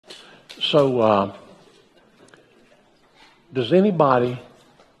So, does anybody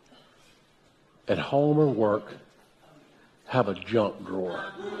at home or work have a junk drawer?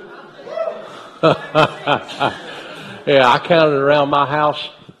 Yeah, I counted around my house.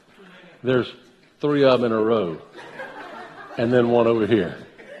 There's 3 of them in a row. And then one over here.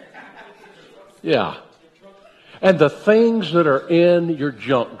 Yeah. And the things that are in your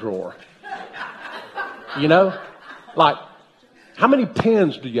junk drawer. You know? Like, how many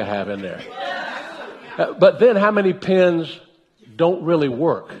pens do you have in there? But then how many pens don't really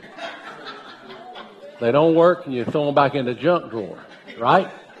work? They don't work and you throw them back in the junk drawer,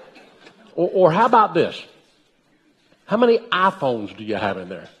 right? Or how about this? How many iPhones do you have in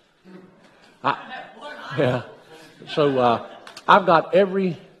there? Yeah. So I've got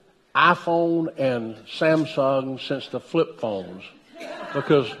every iPhone and Samsung since the flip phones.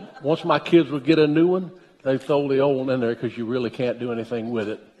 Because once my kids would get a new one, they throw the old one in there because you really can't do anything with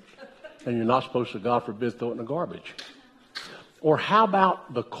it. And you're not supposed to, God forbid, throw it in the garbage. Or how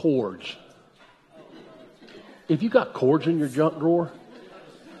about the cords? If you got cords in your junk drawer,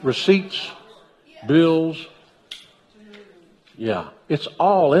 receipts, bills, yeah, it's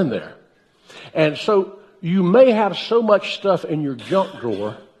all in there. And so you may have so much stuff in your junk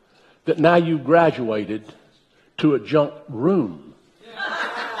drawer that now you've graduated to a junk room.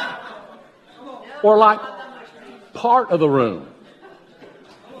 Or like part of the room.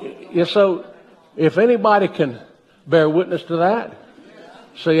 Yeah, so if anybody can bear witness to that,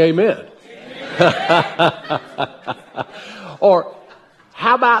 say amen. Or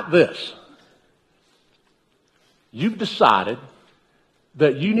how about this? You've decided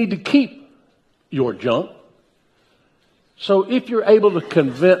that you need to keep your junk. So if you're able to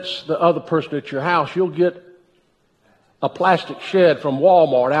convince the other person at your house, you'll get a plastic shed from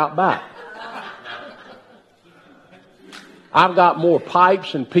Walmart out back. I've got more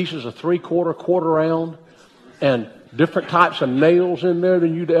pipes and pieces of 3/4, quarter round, and different types of nails in there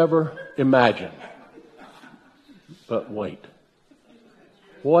than you'd ever imagine. But wait.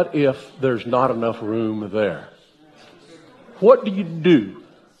 What if there's not enough room there? What do?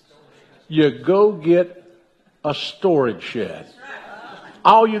 You go get a storage shed.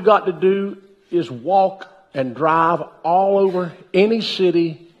 All you got to do is walk and drive all over any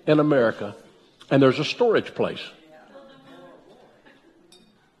city in America, and there's a storage place.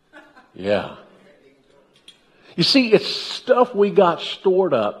 Yeah. You see, it's stuff we got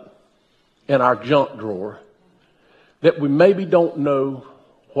stored up in our junk drawer that we maybe don't know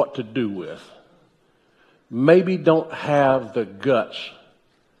what to do with. Maybe don't have the guts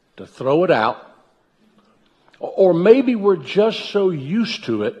to throw it out. Or maybe we're just so used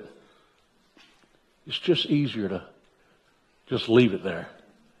to it, it's just easier to just leave it there.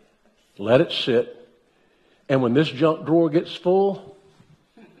 Let it sit. And when this junk drawer gets full,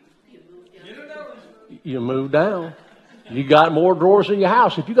 you move down. You got more drawers in your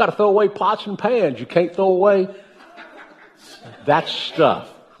house. If you got to throw away pots and pans, you can't throw away that stuff,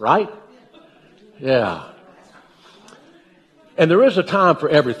 right? Yeah. And there is a time for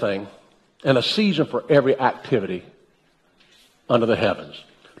everything and a season for every activity under the heavens.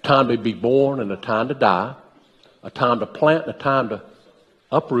 A time to be born and a time to die. A time to plant and a time to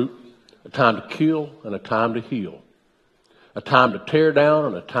uproot. A time to kill and a time to heal. A time to tear down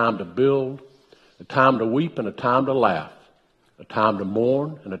and a time to build. A time to weep and a time to laugh. A time to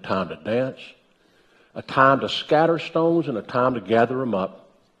mourn and a time to dance. A time to scatter stones and a time to gather them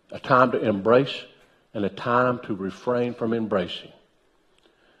up. A time to embrace and a time to refrain from embracing.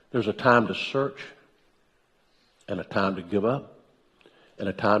 There's a time to search and a time to give up and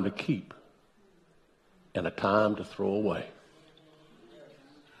a time to keep and a time to throw away.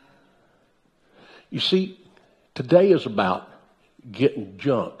 You see, today is about getting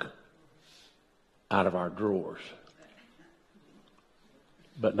junk out of our drawers.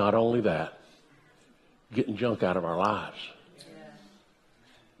 But not only that, getting junk out of our lives.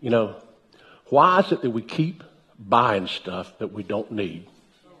 You know, why is it that we keep buying stuff that we don't need?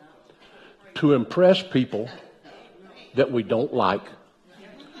 To impress people that we don't like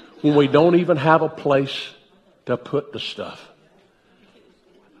when we don't even have a place to put the stuff.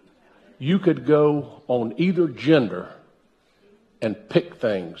 You could go on either gender and pick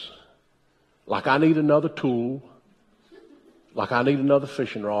things like I need another tool, like I need another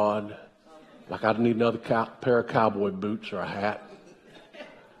fishing rod, like I need another pair of cowboy boots or a hat.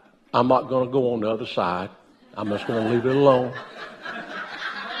 I'm not going to go on the other side. I'm just going to leave it alone.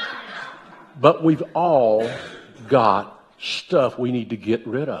 But we've all got stuff we need to get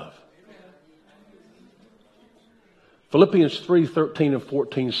rid of. Philippians 3:13 and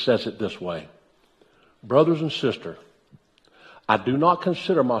 14 says it this way. Brothers and sisters, I do not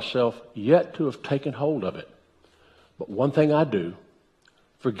consider myself yet to have taken hold of it. But one thing I do,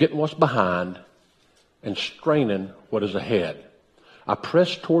 forgetting what's behind and straining what is ahead. I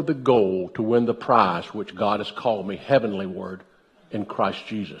press toward the goal to win the prize which God has called me heavenlyward in Christ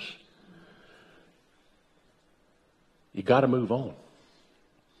Jesus. You got to move on.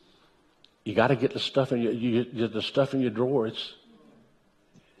 You got to get the stuff in the stuff in your drawer.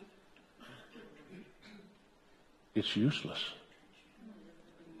 It's useless.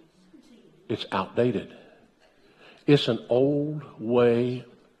 It's outdated. It's an old way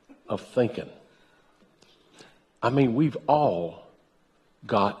of thinking. I mean, we've all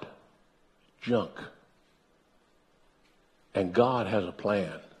got junk. And God has a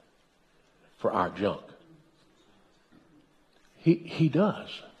plan for our junk. He does.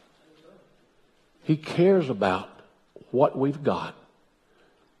 He cares about what we've got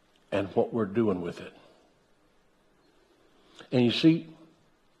and what we're doing with it. And you see,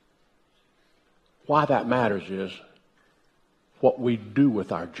 why that matters is what we do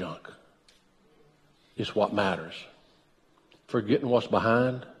with our junk is what matters. Forgetting what's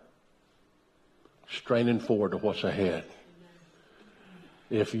behind, straining forward to what's ahead.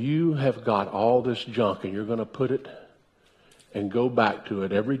 If you have got all this junk and you're going to put it and go back to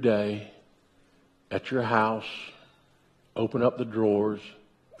it every day at your house, open up the drawers,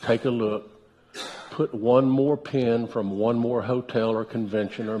 take a look, put one more pen from one more hotel or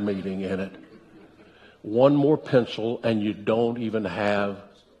convention or meeting in it, one more pencil, and you don't even have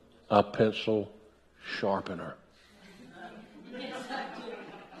a pencil sharpener.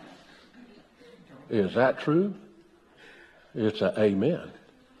 Is that true? It's an amen.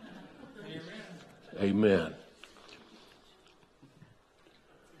 Amen.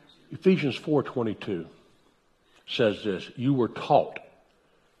 Ephesians 4:22 says this: you were taught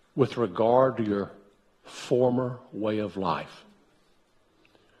with regard to your former way of life.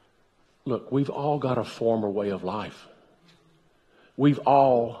 Look, we've all got a former way of life. We've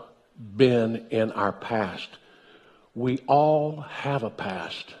all been in our past. We all have a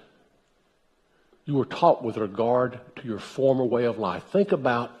past. You were taught with regard to your former way of life. Think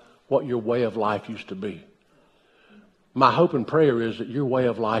about what your way of life used to be. My hope and prayer is that your way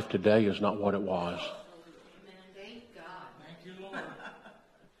of life today is not what it was. Thank God. Thank you, Lord.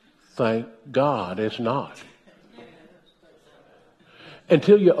 Thank God it's not.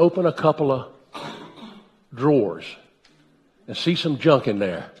 Until you open a couple of drawers and see some junk in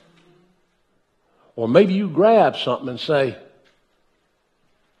there. Or maybe you grab something and say,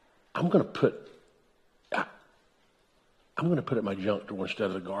 I'm going to put it in my junk drawer instead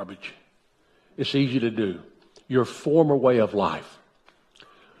of the garbage. It's easy to do. Your former way of life.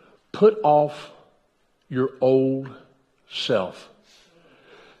 Put off your old self.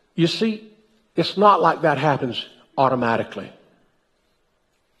 You see, it's not like that happens automatically.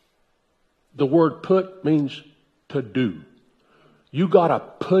 The word put means to do. You got to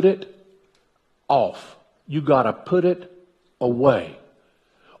put it off. You got to put it away.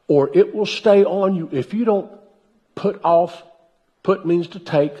 Or it will stay on you. If you don't put off, put means to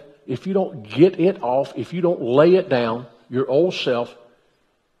take. If you don't get it off, if you don't lay it down, your old self,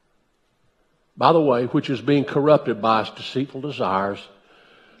 by the way, which is being corrupted by its deceitful desires,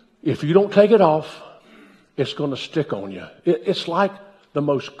 if you don't take it off, it's going to stick on you. It's like the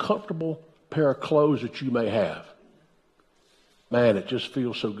most comfortable pair of clothes that you may have. Man, it just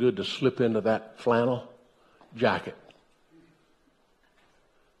feels so good to slip into that flannel jacket.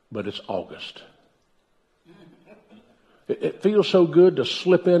 But it's August. It feels so good to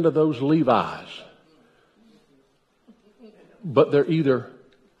slip into those Levi's. But they're either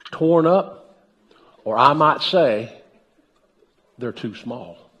torn up, or I might say, they're too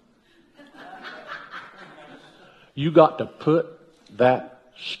small. You got to put that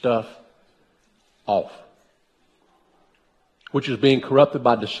stuff off, which is being corrupted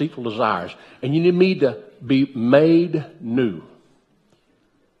by deceitful desires. And you need to be made new.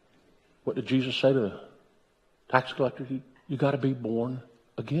 What did Jesus say to the tax collector? You got to be born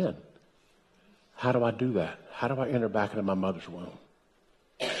again. How do I do that? How do I enter back into my mother's womb?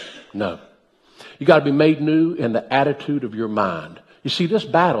 No. You got to be made new in the attitude of your mind. You see, this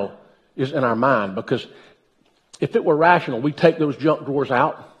battle is in our mind, because if it were rational, we'd take those junk drawers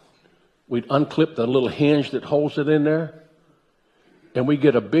out, we'd unclip the little hinge that holds it in there, and we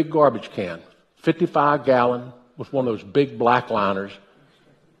get a big garbage can, 55-gallon, with one of those big black liners,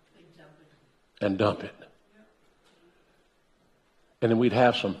 and dump it. And then we'd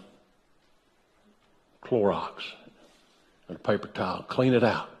have some Clorox and a paper towel. Clean it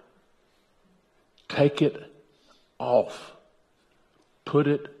out. Take it off. Put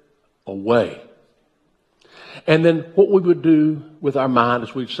it away. And then what we would do with our mind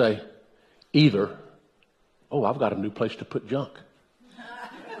is we'd say, either, oh, I've got a new place to put junk.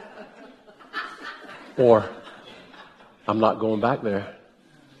 Or, I'm not going back there.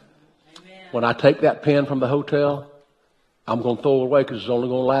 Amen. When I take that pen from the hotel, I'm going to throw it away because it's only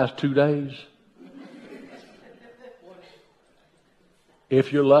going to last 2 days.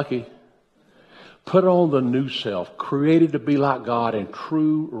 If you're lucky, put on the new self, created to be like God in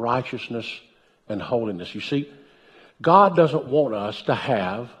true righteousness and holiness. You see, God doesn't want us to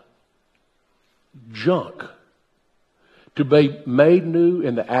have junk, to be made new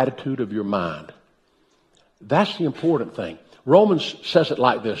in the attitude of your mind. That's the important thing. Romans says it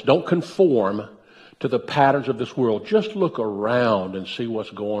like this: don't conform to the patterns of this world. Just look around and see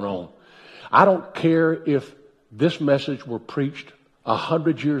what's going on. I don't care if this message were preached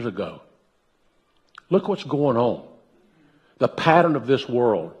 100 years ago. Look what's going on. The pattern of this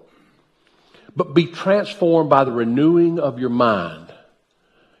world. But be transformed by the renewing of your mind.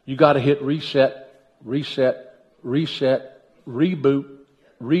 You got to hit reset, reboot.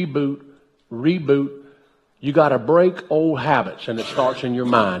 You got to break old habits, and it starts in your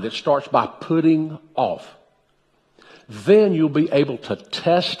mind. It starts by putting off. Then you'll be able to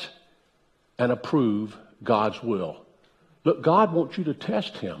test and approve God's will. Look, God wants you to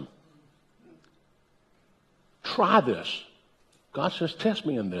test Him. Try this. God says, test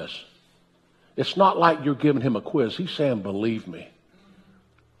me in this. It's not like you're giving Him a quiz. He's saying, believe me.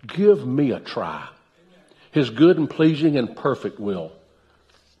 Give me a try. His good and pleasing and perfect will.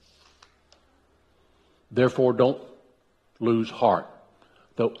 Therefore, don't lose heart.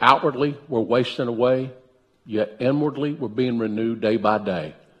 Though outwardly we're wasting away, yet inwardly we're being renewed day by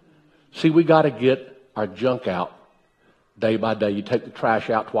day. See, we got to get our junk out day by day. You take the trash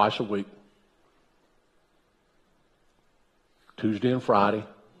out twice a week. Tuesday and Friday.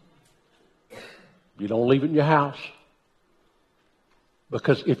 You don't leave it in your house.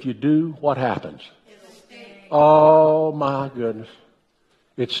 Because if you do, what happens? Oh my goodness.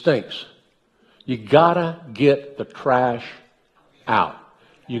 It stinks. You gotta get the trash out.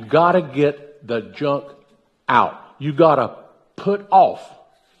 You gotta get the junk out. You gotta put off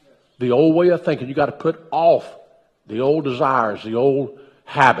the old way of thinking. You gotta put off the old desires, the old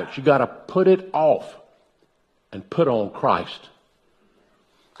habits. You gotta put it off and put on Christ.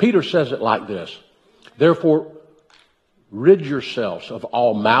 Peter says it like this: therefore, rid yourselves of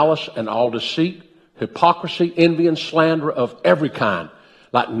all malice and all deceit, hypocrisy, envy, and slander of every kind,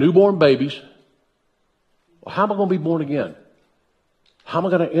 like newborn babies. Well, how am I going to be born again? How am I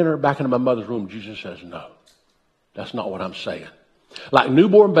going to enter back into my mother's womb? Jesus says, no. That's not what I'm saying. Like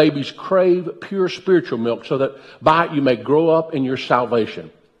newborn babies, crave pure spiritual milk so that by it you may grow up in your salvation,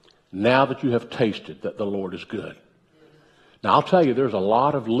 now that you have tasted that the Lord is good. Now, I'll tell you, there's a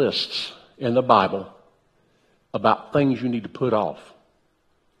lot of lists in the Bible about things you need to put off.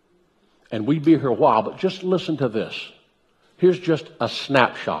 And we'd be here a while, but just listen to this. Here's just a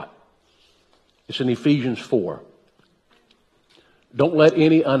snapshot. It's in Ephesians 4. Don't let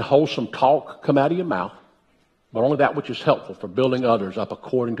any unwholesome talk come out of your mouth, but only that which is helpful for building others up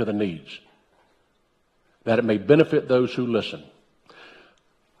according to the needs, that it may benefit those who listen.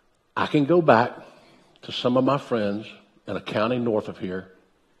 I can go back to some of my friends in a county north of here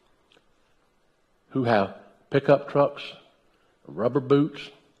who have pickup trucks, rubber boots,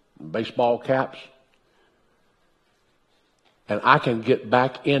 baseball caps, and I can get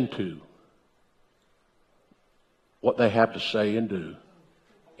back into what they have to say and do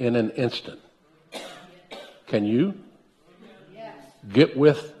in an instant. Can you? Yes. Get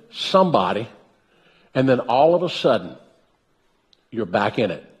with somebody, and then all of a sudden, you're back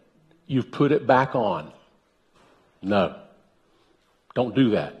in it. You've put it back on. No. Don't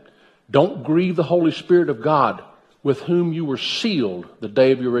do that. Don't grieve the Holy Spirit of God, with whom you were sealed the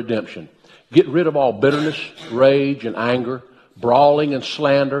day of your redemption. Get rid of all bitterness, rage, and anger, brawling and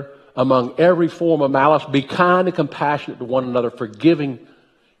slander, among every form of malice. Be kind and compassionate to one another, forgiving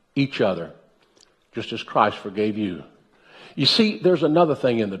each other, just as Christ forgave you. You see, there's another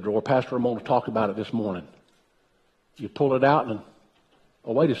thing in the drawer. Pastor Ramona talked about it this morning. You pull it out and,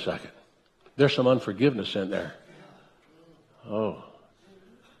 oh, wait a second. There's some unforgiveness in there. Oh.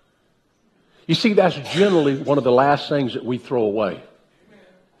 You see, that's generally one of the last things that we throw away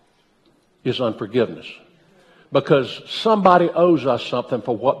is unforgiveness. Because somebody owes us something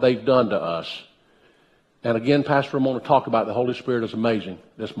for what they've done to us. And again, Pastor Ramona talked about the Holy Spirit is amazing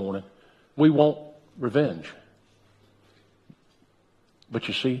this morning. We want revenge. But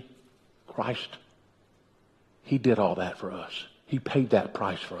you see, Christ, He did all that for us. He paid that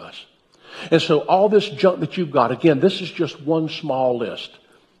price for us. And so all this junk that you've got, again, this is just one small list.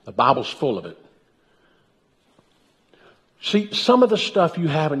 The Bible's full of it. See, some of the stuff you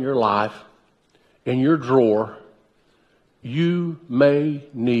have in your life, in your drawer, you may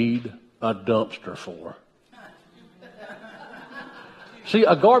need a dumpster for. See,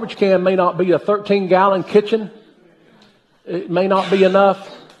 a garbage can may not be a 13-gallon kitchen. It may not be enough.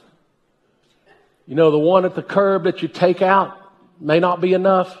 You know, the one at the curb that you take out may not be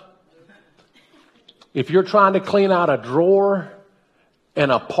enough. If you're trying to clean out a drawer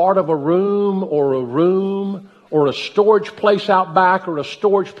and a part of a room or a storage place out back or a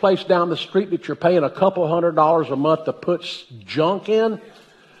storage place down the street that you're paying a couple $100 a month to put junk in,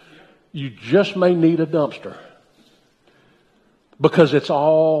 you just may need a dumpster. Because it's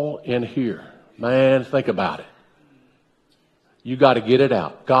all in here. Man, think about it. You got to get it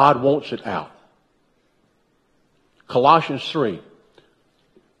out. God wants it out. Colossians 3.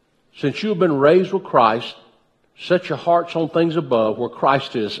 Since you have been raised with Christ, set your hearts on things above where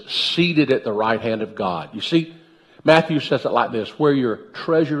Christ is seated at the right hand of God. You see, Matthew says it like this: where your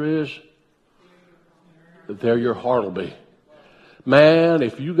treasure is, there your heart will be. Man,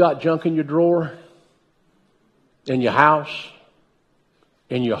 if you got junk in your drawer, in your house,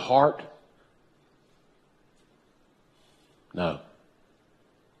 in your heart, no.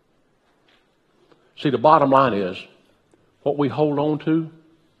 See, the bottom line is, what we hold on to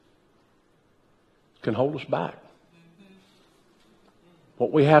can hold us back.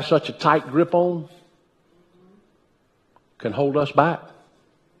 What we have such a tight grip on can hold us back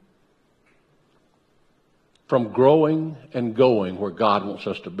from growing and going where God wants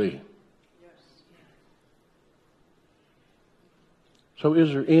us to be. So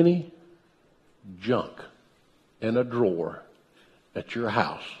is there any junk in a drawer at your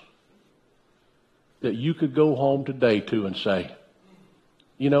house that you could go home today to and say,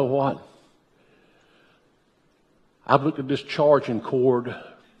 you know what? I've looked at this charging cord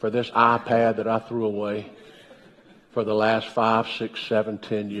for this iPad that I threw away for the last 5, 6, 7,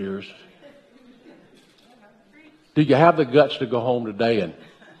 10 years. Do you have the guts to go home today and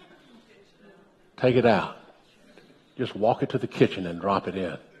take it out? Just walk it to the kitchen and drop it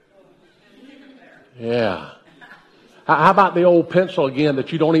in. Yeah. How about the old pencil again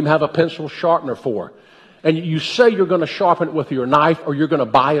that you don't even have a pencil sharpener for? And you say you're going to sharpen it with your knife or you're going to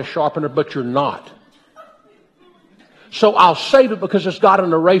buy a sharpener, but you're not. So I'll save it because it's got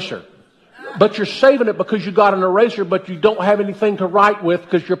an eraser. But you're saving it because you got an eraser, but you don't have anything to write with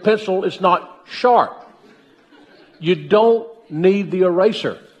because your pencil is not sharp. You don't need the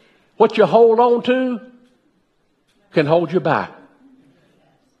eraser. What you hold on to can hold you back.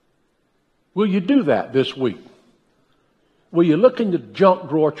 Will you do that this week? Will you look in the junk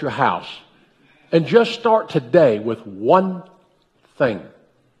drawer at your house and just start today with one thing?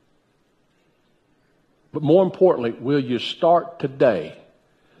 But more importantly, will you start today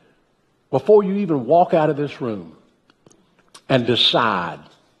before you even walk out of this room and decide,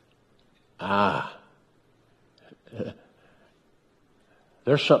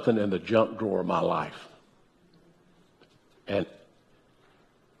 there's something in the junk drawer of my life and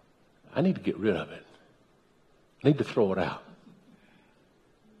I need to get rid of it. I need to throw it out.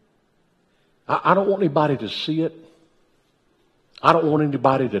 I don't want anybody to see it. I don't want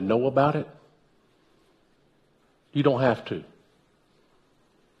anybody to know about it. You don't have to.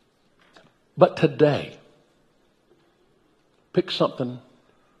 But today, pick something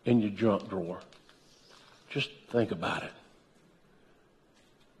in your junk drawer. Just think about it.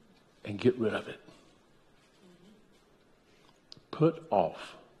 And get rid of it. Put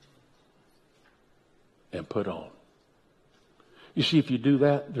off and put on. You see, if you do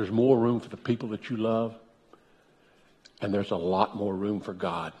that, there's more room for the people that you love, and there's a lot more room for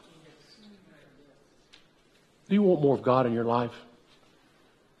God. Do you want more of God in your life?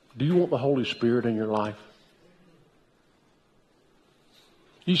 Do you want the Holy Spirit in your life?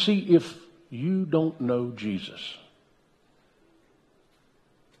 You see, if you don't know Jesus,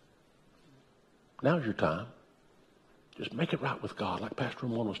 now's your time. Just make it right with God, like Pastor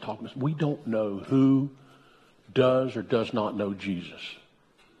Ramon was talking about. We don't know who does or does not know Jesus.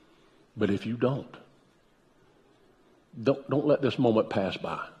 But if you don't let this moment pass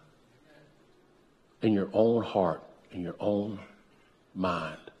by. In your own heart, in your own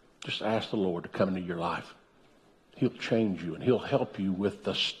mind, just ask the Lord to come into your life. He'll change you and He'll help you with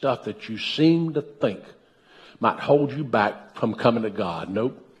the stuff that you seem to think might hold you back from coming to God.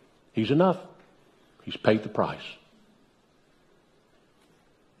 Nope. He's enough. He's paid the price.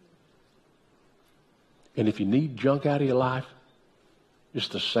 And if you need junk out of your life, it's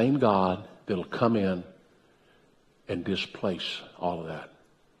the same God that'll come in and displace all of that.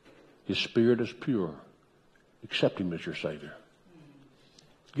 His Spirit is pure. Accept Him as your Savior.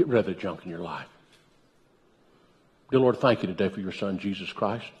 Get rid of the junk in your life. Dear Lord, thank you today for your Son, Jesus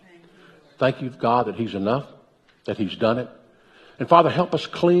Christ. Thank you, God, that he's enough, that he's done it. And Father, help us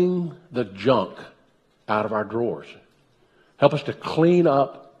clean the junk out of our drawers. Help us to clean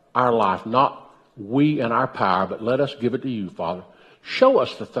up our life, not we in our power, but let us give it to you, Father. Show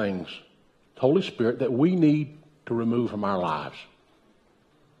us the things, Holy Spirit, that we need to remove from our lives.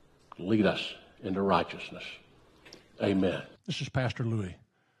 Lead us into righteousness. Amen. This is Pastor Louis.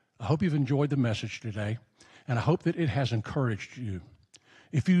 I hope you've enjoyed the message today, and I hope that it has encouraged you.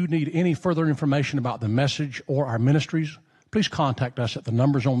 If you need any further information about the message or our ministries, please contact us at the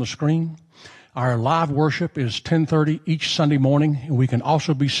numbers on the screen. Our live worship is 10:30 each Sunday morning, and we can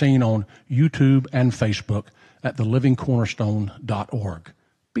also be seen on YouTube and Facebook at thelivingcornerstone.org.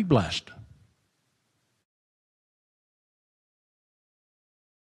 Be blessed.